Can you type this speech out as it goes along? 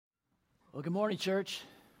Well, good morning, church.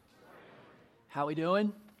 How we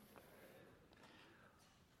doing?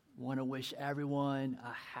 Want to wish everyone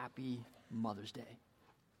a happy Mother's Day.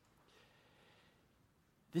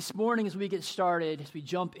 This morning, as we get started, as we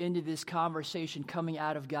jump into this conversation coming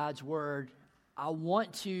out of God's Word, I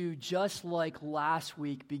want to, just like last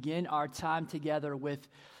week, begin our time together with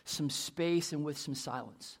some space and with some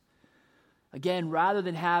silence. Again, rather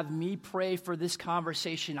than have me pray for this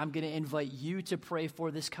conversation, I'm going to invite you to pray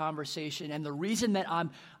for this conversation. And the reason that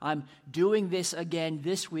I'm doing this again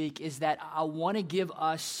this week is that I want to give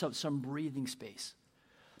us some breathing space.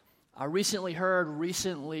 I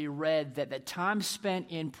recently read that time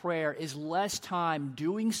spent in prayer is less time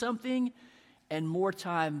doing something and more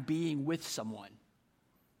time being with someone.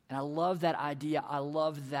 And I love that idea. I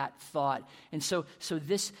love that thought. And so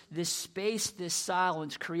this space, this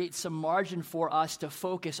silence creates some margin for us to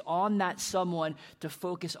focus on that someone, to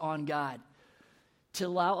focus on God, to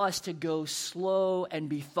allow us to go slow and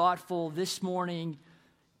be thoughtful this morning,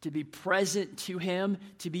 to be present to Him,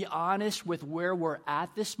 to be honest with where we're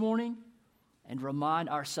at this morning, and remind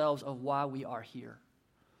ourselves of why we are here.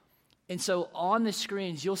 And so on the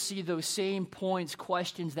screens, you'll see those same points,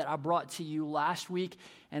 questions that I brought to you last week.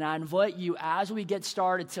 And I invite you, as we get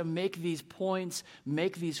started, to make these points,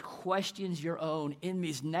 make these questions your own in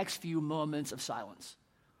these next few moments of silence.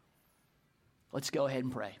 Let's go ahead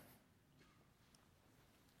and pray.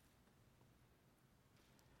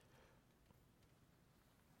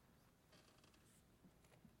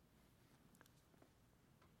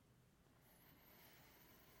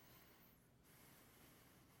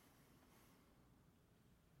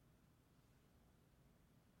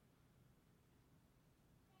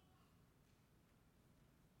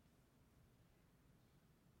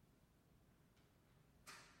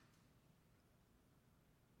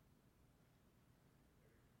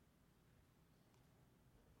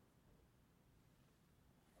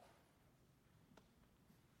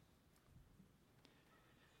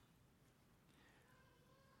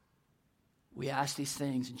 We ask these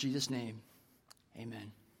things in Jesus' name.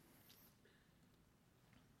 Amen.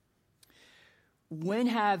 When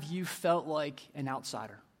have you felt like an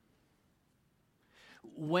outsider?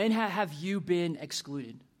 When have you been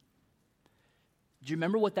excluded? Do you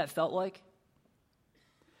remember what that felt like?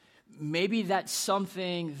 Maybe that's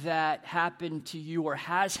something that happened to you or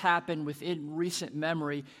has happened within recent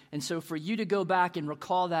memory. And so for you to go back and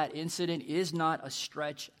recall that incident is not a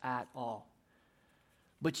stretch at all.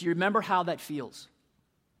 But do you remember how that feels?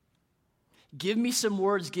 Give me some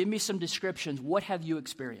words, give me some descriptions. What have you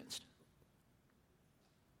experienced?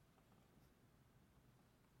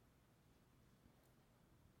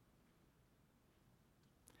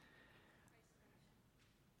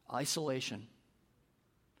 Isolation.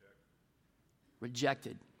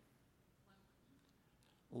 Rejected.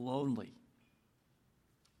 Lonely.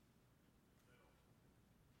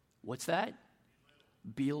 What's that?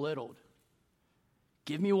 Belittled.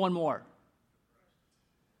 Give me one more.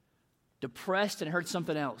 Depressed and heard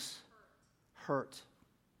something else. Hurt.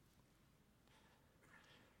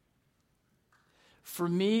 For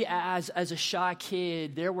me, as a shy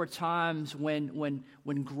kid, there were times when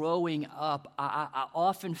growing up, I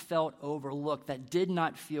often felt overlooked. That did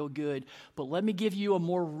not feel good. But let me give you a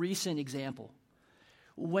more recent example.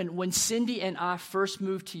 When Cindy and I first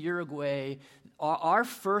moved to Uruguay, our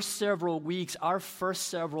first several weeks, our first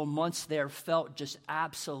several months there felt just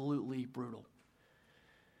absolutely brutal.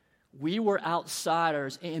 We were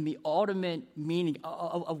outsiders in the ultimate meaning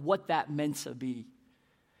of what that meant to be.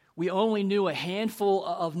 We only knew a handful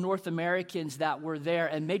of North Americans that were there,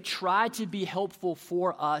 and they tried to be helpful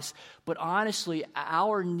for us, but honestly,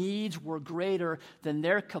 our needs were greater than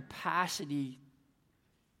their capacity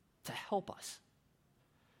to help us.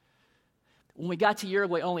 When we got to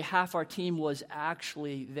Uruguay, only half our team was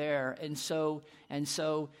actually there. And so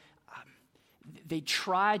they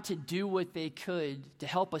tried to do what they could to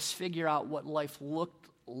help us figure out what life looked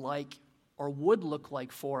like or would look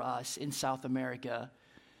like for us in South America.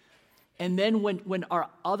 And then when our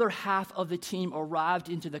other half of the team arrived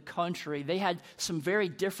into the country, they had some very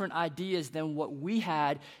different ideas than what we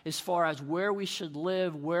had as far as where we should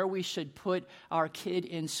live, where we should put our kid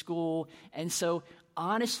in school. And so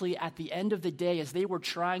honestly, at the end of the day, as they were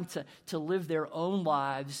trying to live their own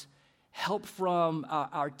lives, help from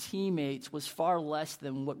our teammates was far less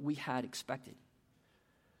than what we had expected.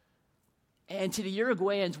 And to the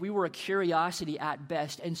Uruguayans, we were a curiosity at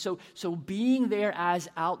best. And so being there as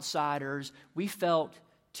outsiders, we felt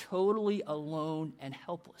totally alone and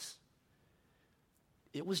helpless.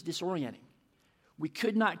 It was disorienting. We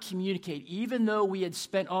could not communicate. Even though we had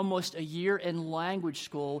spent almost a year in language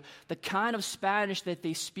school, the kind of Spanish that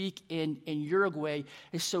they speak in Uruguay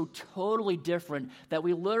is so totally different that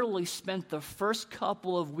we literally spent the first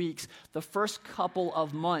couple of weeks, the first couple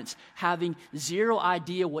of months, having zero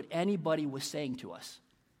idea what anybody was saying to us.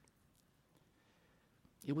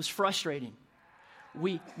 It was frustrating.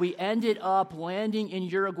 We ended up landing in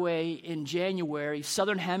Uruguay in January,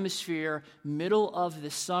 Southern Hemisphere, middle of the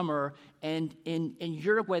summer, and in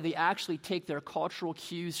Uruguay they actually take their cultural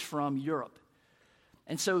cues from Europe.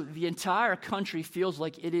 And so the entire country feels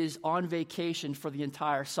like it is on vacation for the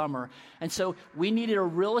entire summer. And so we needed a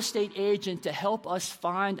real estate agent to help us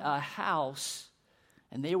find a house,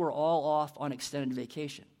 and they were all off on extended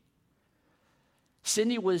vacation.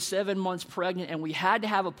 Cindy was 7 months pregnant, and we had to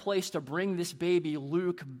have a place to bring this baby,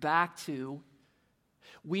 Luke, back to.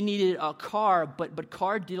 We needed a car, but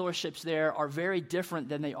car dealerships there are very different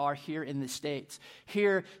than they are here in the States.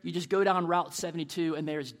 Here, you just go down Route 72, and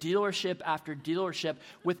there's dealership after dealership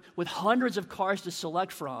with hundreds of cars to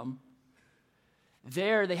select from.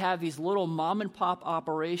 There, they have these little mom-and-pop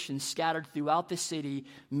operations scattered throughout the city,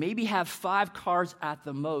 maybe have 5 cars at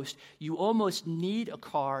the most. You almost need a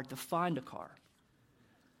car to find a car.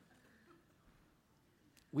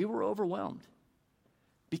 We were overwhelmed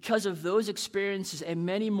because of those experiences and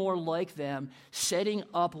many more like them, setting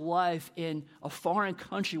up life in a foreign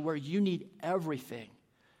country where you need everything: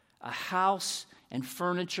 a house and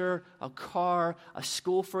furniture, a car, a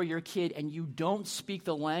school for your kid, and you don't speak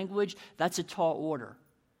the language. That's a tall order.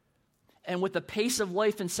 And with the pace of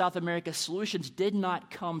life in South America, solutions did not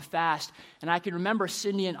come fast. And I can remember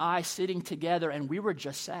Cindy and I sitting together, and we were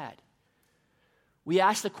just sad. We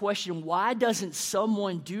asked the question, why doesn't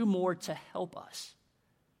someone do more to help us?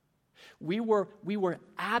 We were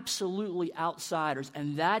absolutely outsiders,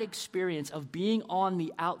 and that experience of being on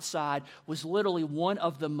the outside was literally one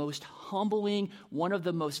of the most humbling, one of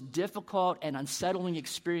the most difficult and unsettling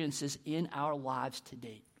experiences in our lives to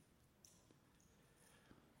date.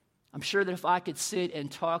 I'm sure that if I could sit and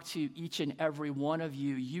talk to each and every one of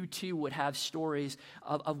you, you too would have stories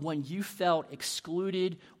of when you felt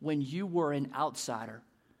excluded, when you were an outsider,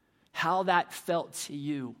 how that felt to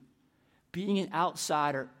you. Being an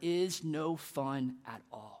outsider is no fun at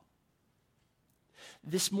all.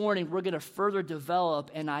 This morning, we're going to further develop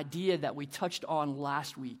an idea that we touched on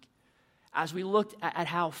last week as we looked at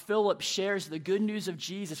how Philip shares the good news of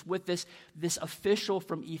Jesus with this official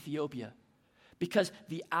from Ethiopia. Because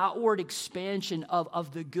the outward expansion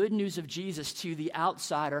of the good news of Jesus to the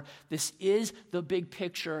outsider, this is the big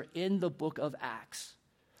picture in the book of Acts.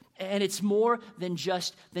 And it's more than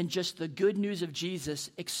just the good news of Jesus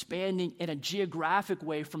expanding in a geographic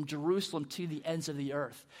way from Jerusalem to the ends of the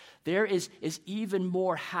earth. There is even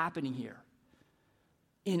more happening here.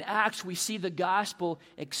 In Acts, we see the gospel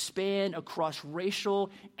expand across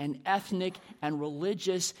racial and ethnic and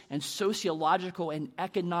religious and sociological and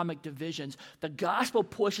economic divisions. The gospel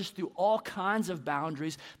pushes through all kinds of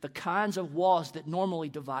boundaries, the kinds of walls that normally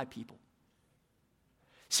divide people.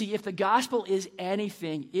 See, if the gospel is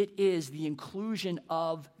anything, it is the inclusion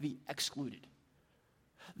of the excluded.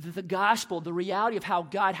 The gospel, the reality of how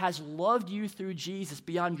God has loved you through Jesus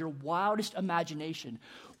beyond your wildest imagination.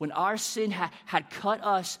 When our sin had cut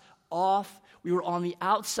us off, we were on the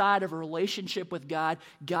outside of a relationship with God.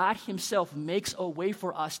 God himself makes a way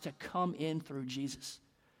for us to come in through Jesus.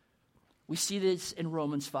 We see this in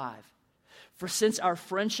Romans 5. For since our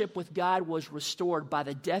friendship with God was restored by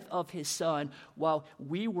the death of his Son, while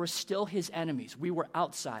we were still his enemies, we were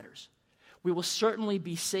outsiders, we will certainly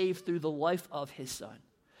be saved through the life of his Son.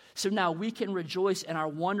 So now we can rejoice in our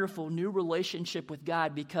wonderful new relationship with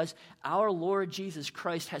God because our Lord Jesus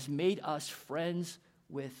Christ has made us friends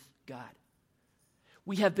with God.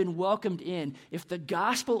 We have been welcomed in. If the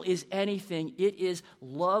gospel is anything, it is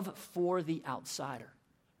love for the outsider.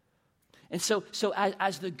 And so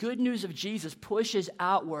as the good news of Jesus pushes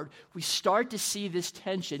outward, we start to see this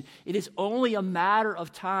tension. It is only a matter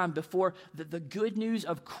of time before the good news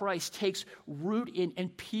of Christ takes root in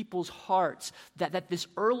people's hearts, that this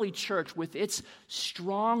early church with its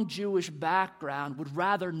strong Jewish background would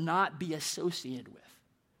rather not be associated with.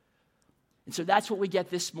 And so that's what we get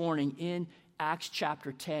this morning in Acts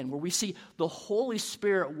chapter 10, where we see the Holy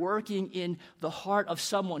Spirit working in the heart of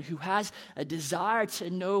someone who has a desire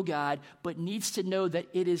to know God, but needs to know that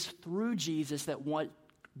it is through Jesus that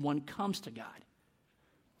one comes to God.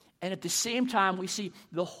 And at the same time, we see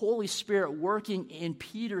the Holy Spirit working in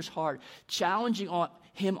Peter's heart, challenging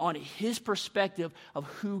him on his perspective of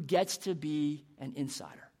who gets to be an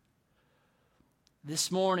insider.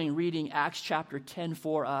 This morning, reading Acts chapter 10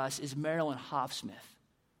 for us is Marilyn Hoffsmith.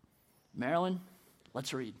 Marilyn,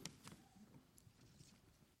 Let's read.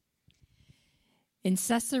 In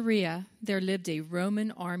Caesarea, there lived a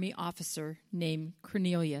Roman army officer named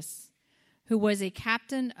Cornelius, who was a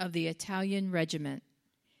captain of the Italian regiment.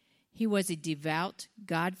 He was a devout,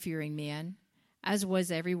 God-fearing man, as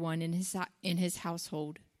was everyone in his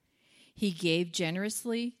household. He gave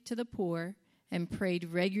generously to the poor and prayed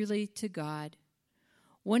regularly to God.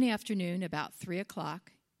 One afternoon, about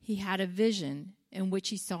 3:00, he had a vision in which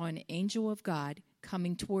he saw an angel of God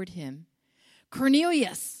coming toward him.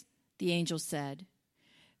 "Cornelius," the angel said.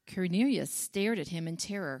 Cornelius stared at him in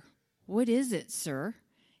terror. "What is it, sir?"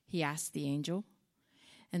 he asked the angel.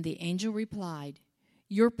 And the angel replied,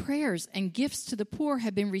 "Your prayers and gifts to the poor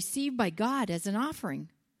have been received by God as an offering.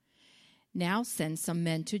 Now send some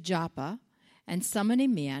men to Joppa and summon a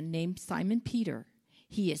man named Simon Peter.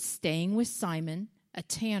 He is staying with Simon, a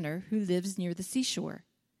tanner who lives near the seashore."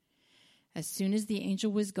 As soon as the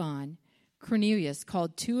angel was gone, Cornelius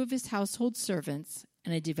called 2 of his household servants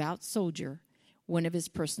and a devout soldier, one of his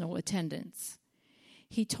personal attendants.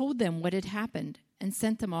 He told them what had happened and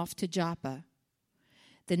sent them off to Joppa.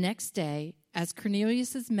 The next day, as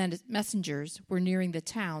Cornelius' messengers were nearing the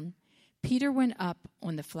town, Peter went up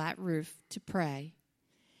on the flat roof to pray.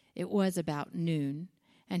 It was about noon,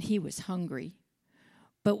 and he was hungry.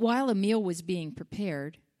 But while a meal was being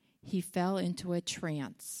prepared, he fell into a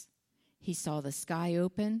trance. He saw the sky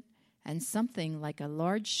open, and something like a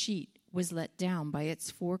large sheet was let down by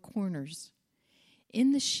its 4 corners.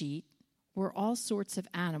 In the sheet were all sorts of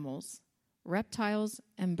animals, reptiles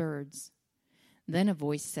and birds. Then a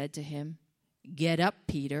voice said to him, "Get up,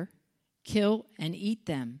 Peter, kill and eat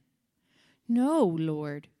them." "No,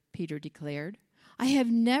 Lord," Peter declared. "I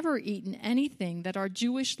have never eaten anything that our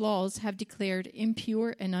Jewish laws have declared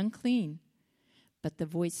impure and unclean." But the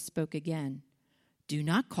voice spoke again, "Do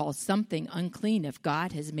not call something unclean if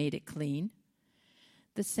God has made it clean."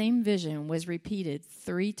 The same vision was repeated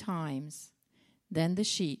 3 times. Then the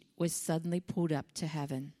sheet was suddenly pulled up to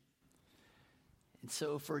heaven. And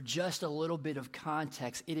so for just a little bit of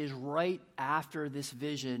context, it is right after this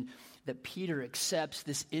vision that Peter accepts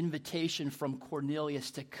this invitation from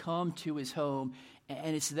Cornelius to come to his home.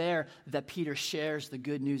 And it's there that Peter shares the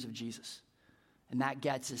good news of Jesus. And that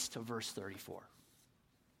gets us to verse 34.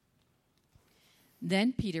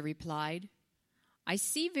 Then Peter replied, "I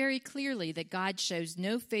see very clearly that God shows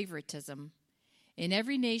no favoritism. In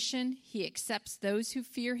every nation, he accepts those who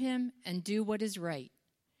fear him and do what is right.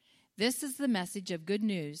 This is the message of good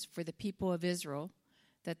news for the people of Israel,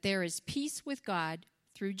 that there is peace with God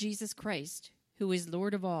through Jesus Christ, who is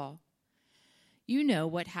Lord of all. You know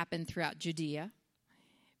what happened throughout Judea,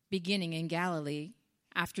 beginning in Galilee,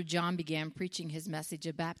 after John began preaching his message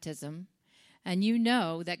of baptism, and you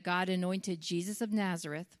know that God anointed Jesus of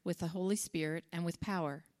Nazareth with the Holy Spirit and with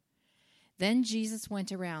power. Then Jesus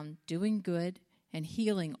went around doing good and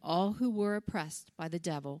healing all who were oppressed by the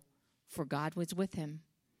devil, for God was with him.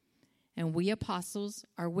 And we apostles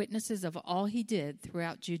are witnesses of all he did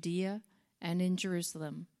throughout Judea and in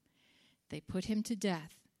Jerusalem. They put him to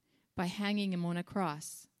death by hanging him on a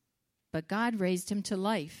cross, but God raised him to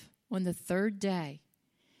life on the 3rd day.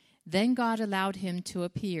 Then God allowed him to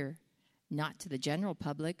appear, not to the general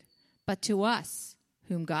public, but to us,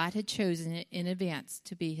 whom God had chosen in advance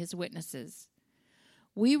to be his witnesses.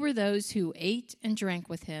 We were those who ate and drank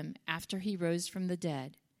with him after he rose from the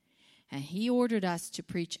dead. And he ordered us to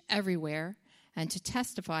preach everywhere and to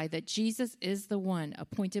testify that Jesus is the one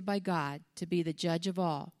appointed by God to be the judge of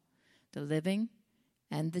all, the living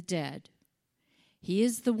and the dead. He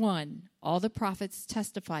is the one all the prophets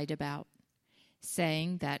testified about,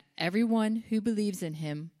 saying that everyone who believes in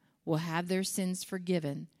him will have their sins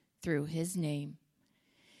forgiven through his name."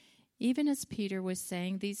 Even as Peter was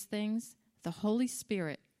saying these things, the Holy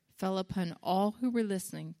Spirit fell upon all who were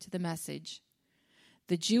listening to the message.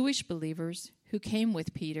 The Jewish believers who came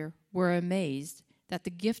with Peter were amazed that the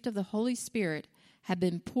gift of the Holy Spirit had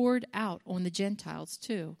been poured out on the Gentiles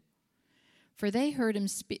too. For they heard them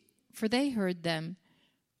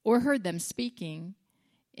speaking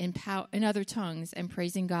in other tongues and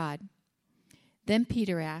praising God. Then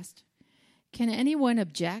Peter asked, "Can anyone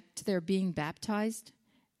object to their being baptized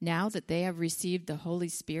now that they have received the Holy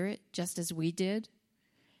Spirit just as we did?"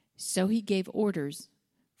 So he gave orders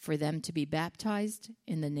for them to be baptized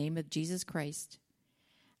in the name of Jesus Christ.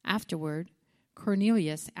 Afterward,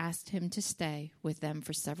 Cornelius asked him to stay with them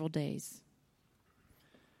for several days.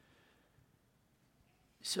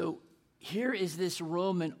 So here is this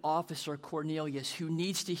Roman officer, Cornelius, who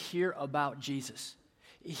needs to hear about Jesus.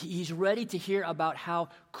 He's ready to hear about how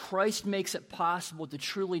Christ makes it possible to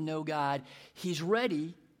truly know God. He's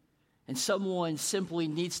ready, And someone simply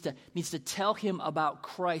needs to tell him about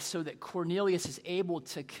Christ so that Cornelius is able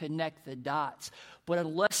to connect the dots. But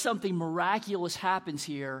unless something miraculous happens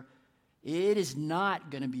here, it is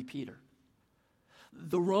not going to be Peter.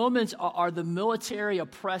 The Romans are the military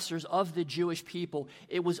oppressors of the Jewish people.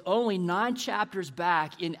 It was only 9 chapters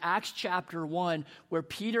back in Acts chapter 1 where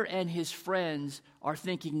Peter and his friends are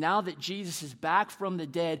thinking, now that Jesus is back from the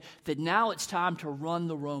dead, that now it's time to run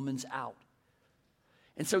the Romans out.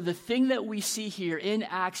 And so the thing that we see here in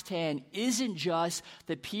Acts 10 isn't just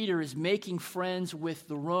that Peter is making friends with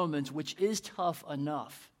the Romans, which is tough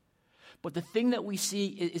enough. But the thing that we see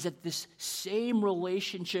is that this same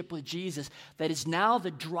relationship with Jesus that is now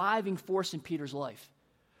the driving force in Peter's life,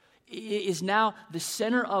 is now the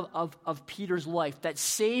center of Peter's life. That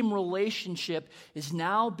same relationship is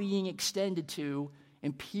now being extended to,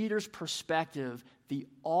 in Peter's perspective, the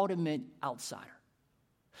ultimate outsider.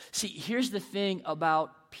 See, here's the thing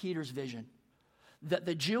about Peter's vision. That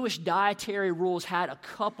the Jewish dietary rules had a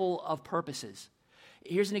couple of purposes.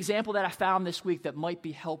 Here's an example that I found this week that might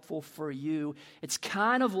be helpful for you. It's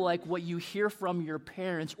kind of like what you hear from your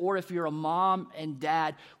parents, or if you're a mom and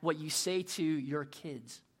dad, what you say to your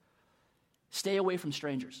kids. Stay away from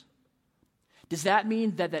strangers. Does that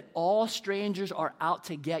mean that all strangers are out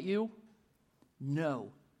to get you?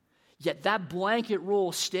 No. Yet that blanket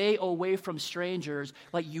rule, stay away from strangers,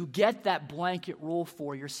 like you get that blanket rule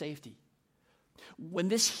for your safety. When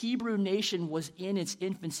this Hebrew nation was in its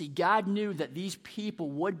infancy, God knew that these people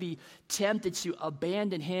would be tempted to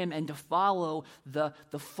abandon him and to follow the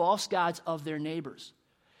false gods of their neighbors.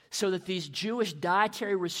 So that these Jewish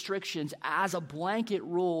dietary restrictions, as a blanket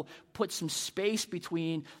rule, put some space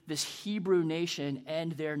between this Hebrew nation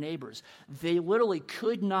and their neighbors. They literally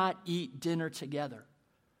could not eat dinner together.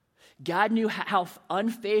 God knew how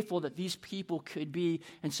unfaithful that these people could be,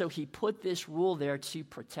 and so he put this rule there to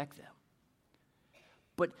protect them.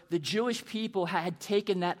 But the Jewish people had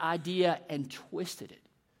taken that idea and twisted it.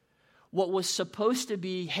 What was supposed to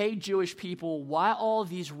be, hey, Jewish people, why all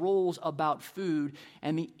these rules about food?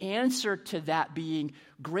 And the answer to that being,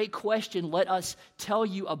 great question, let us tell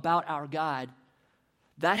you about our God.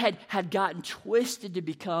 That had gotten twisted to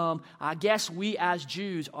become, I guess we as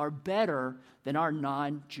Jews are better than our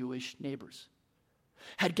non-Jewish neighbors.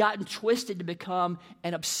 Had gotten twisted to become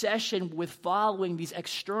an obsession with following these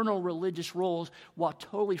external religious rules while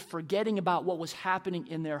totally forgetting about what was happening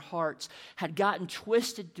in their hearts. Had gotten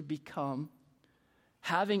twisted to become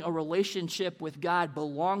having a relationship with God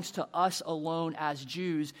belongs to us alone as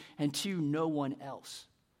Jews and to no one else.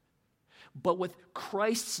 But with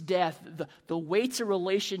Christ's death, the way to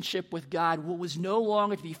relationship with God was no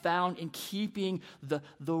longer to be found in keeping the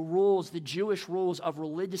rules, the Jewish rules of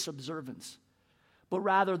religious observance. But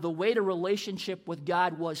rather, the way to relationship with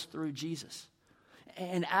God was through Jesus.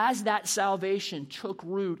 And as that salvation took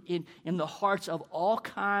root in the hearts of all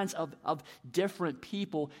kinds of different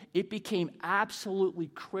people, it became absolutely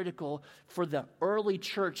critical for the early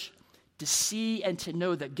church to see and to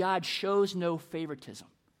know that God shows no favoritism.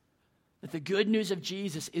 That the good news of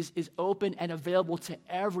Jesus is open and available to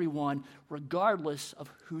everyone, regardless of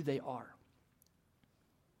who they are.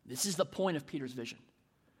 This is the point of Peter's vision.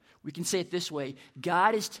 We can say it this way: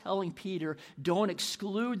 God is telling Peter, don't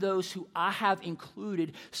exclude those who I have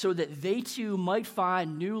included so that they too might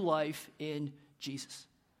find new life in Jesus.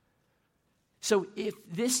 So if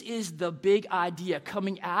this is the big idea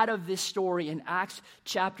coming out of this story in Acts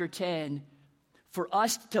chapter 10, for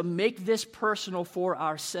us to make this personal for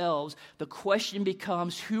ourselves, the question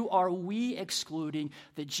becomes, who are we excluding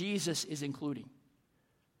that Jesus is including?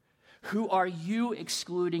 Who are you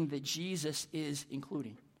excluding that Jesus is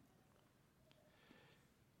including?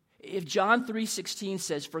 If John 3:16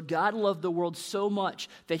 says, for God loved the world so much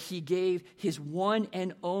that he gave his one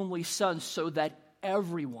and only Son so that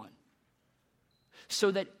everyone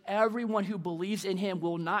who believes in him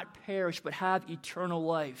will not perish but have eternal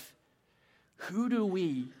life, who do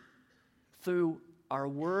we, through our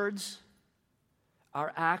words,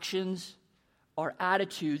 our actions, our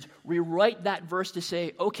attitudes, rewrite that verse to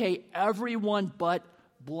say, okay, everyone but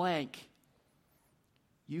blank?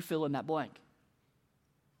 You fill in that blank.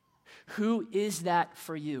 Who is that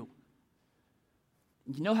for you?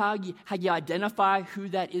 You know how you identify who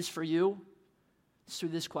that is for you? It's through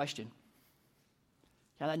this question.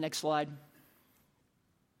 Have that next slide.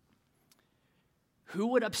 Who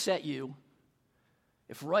would upset you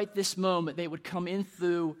if right this moment they would come in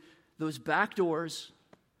through those back doors,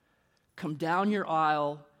 come down your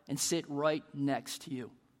aisle, and sit right next to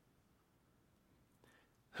you?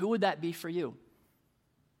 Who would that be for you?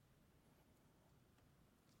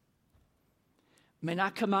 May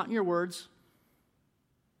not come out in your words,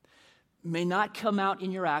 may not come out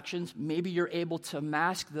in your actions. Maybe you're able to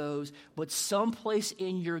mask those, but someplace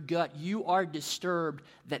in your gut, you are disturbed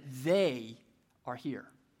that they are here.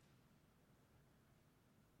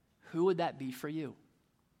 Who would that be for you?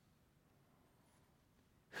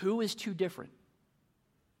 Who is too different?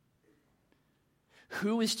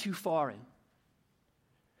 Who is too foreign?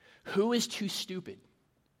 Who is too stupid?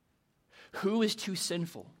 Who is too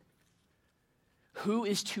sinful? Who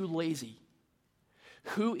is too lazy?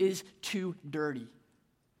 Who is too dirty?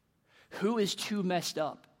 Who is too messed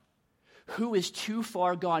up? Who is too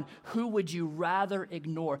far gone? Who would you rather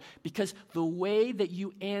ignore? Because the way that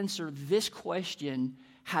you answer this question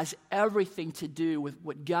has everything to do with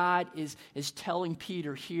what God is telling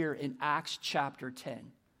Peter here in Acts chapter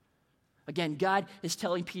 10. Again, God is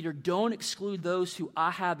telling Peter, don't exclude those who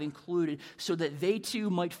I have included so that they too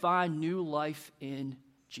might find new life in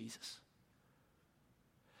Jesus.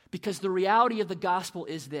 Because the reality of the gospel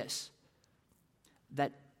is this,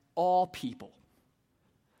 that all people,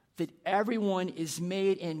 that everyone is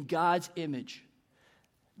made in God's image,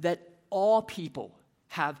 that all people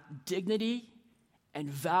have dignity and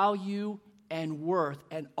value and worth,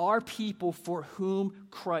 and are people for whom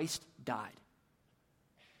Christ died.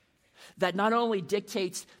 That not only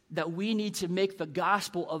dictates that we need to make the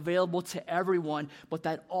gospel available to everyone, but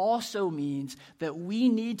that also means that we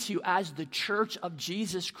need to, as the church of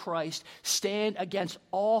Jesus Christ, stand against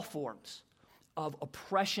all forms of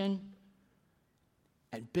oppression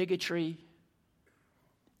and bigotry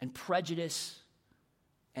and prejudice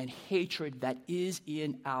and hatred that is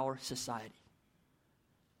in our society.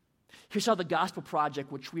 Here's how the Gospel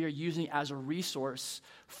Project, which we are using as a resource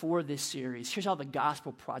for this series, here's how the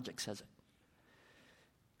Gospel Project says it.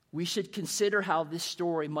 We should consider how this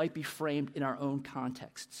story might be framed in our own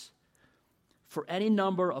contexts. For any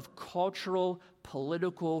number of cultural,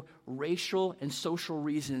 political, racial, and social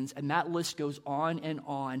reasons, and that list goes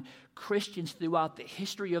on, Christians throughout the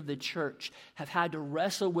history of the church have had to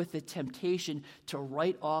wrestle with the temptation to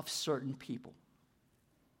write off certain people.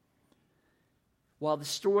 While the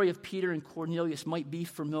story of Peter and Cornelius might be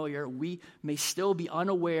familiar, we may still be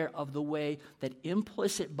unaware of the way that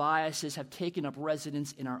implicit biases have taken up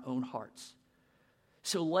residence in our own hearts.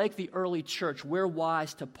 So like the early church, we're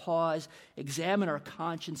wise to pause, examine our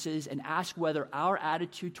consciences, and ask whether our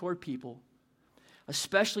attitude toward people,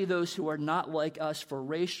 especially those who are not like us for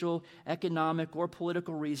racial, economic, or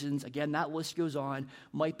political reasons, again, that list goes on,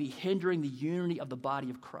 might be hindering the unity of the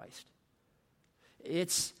body of Christ.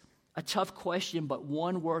 It's a tough question, but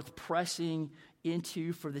one worth pressing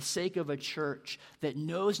into for the sake of a church that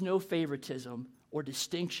knows no favoritism or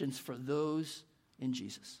distinctions for those in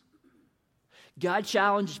Jesus. God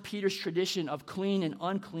challenges Peter's tradition of clean and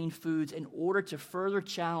unclean foods in order to further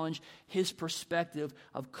challenge his perspective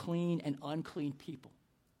of clean and unclean people.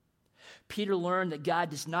 Peter learned that God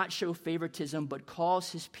does not show favoritism, but calls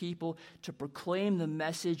his people to proclaim the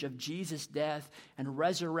message of Jesus' death and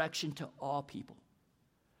resurrection to all people,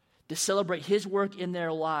 to celebrate his work in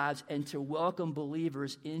their lives, and to welcome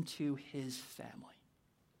believers into his family.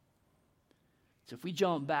 So if we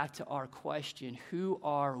jump back to our question, who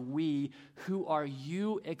are we, who are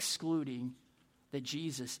you excluding that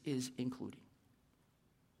Jesus is including?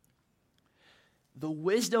 The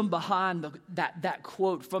wisdom behind that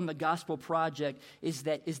quote from the Gospel Project is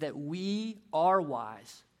that we are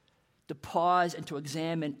wise to pause and to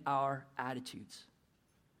examine our attitudes.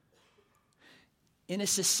 In a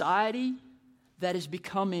society that is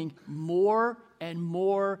becoming more and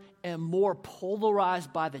more and more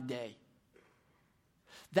polarized by the day,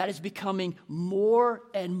 that is becoming more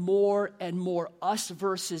and more and more us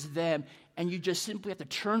versus them, and you just simply have to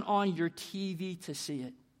turn on your TV to see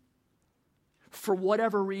it. For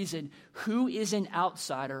whatever reason, who is an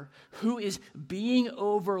outsider, who is being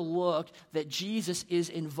overlooked that Jesus is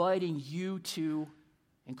inviting you to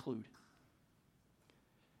include?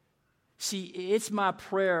 See, it's my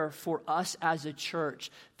prayer for us as a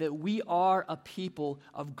church that we are a people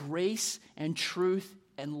of grace and truth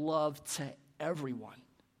and love to everyone.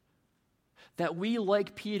 That we,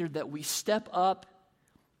 like Peter, that we step up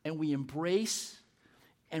and we embrace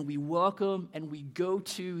and we welcome and we go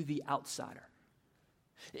to the outsider.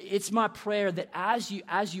 It's my prayer that as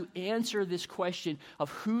you answer this question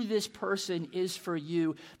of who this person is for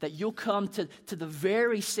you, that you'll come to the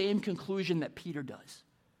very same conclusion that Peter does.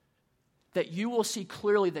 That you will see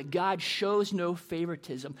clearly that God shows no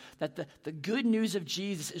favoritism, that the good news of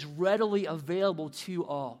Jesus is readily available to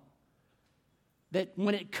all. That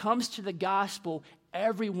when it comes to the gospel,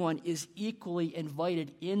 everyone is equally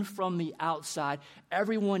invited in from the outside.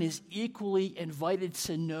 Everyone is equally invited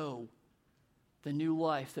to know the new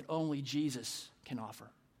life that only Jesus can offer.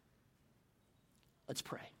 Let's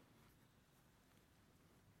pray.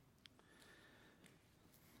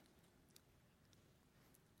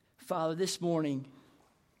 Father, this morning,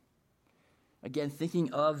 again,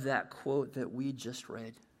 thinking of that quote that we just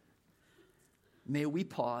read, may we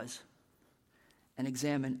pause and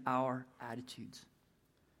examine our attitudes.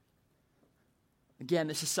 Again,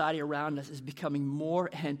 the society around us is becoming more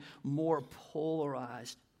and more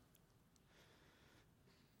polarized.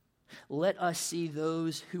 Let us see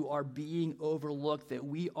those who are being overlooked, that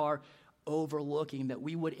we are overlooking, that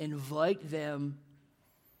we would invite them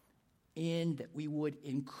in, that we would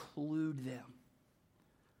include them.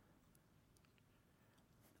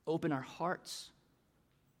 Open our hearts.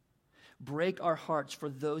 Break our hearts for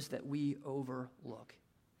those that we overlook,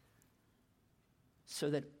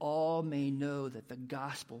 so that all may know that the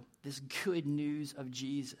gospel, this good news of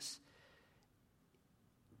Jesus,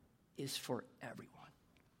 is for everyone.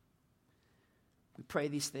 We pray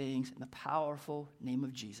these things in the powerful name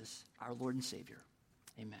of Jesus, our Lord and Savior.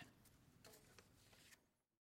 Amen.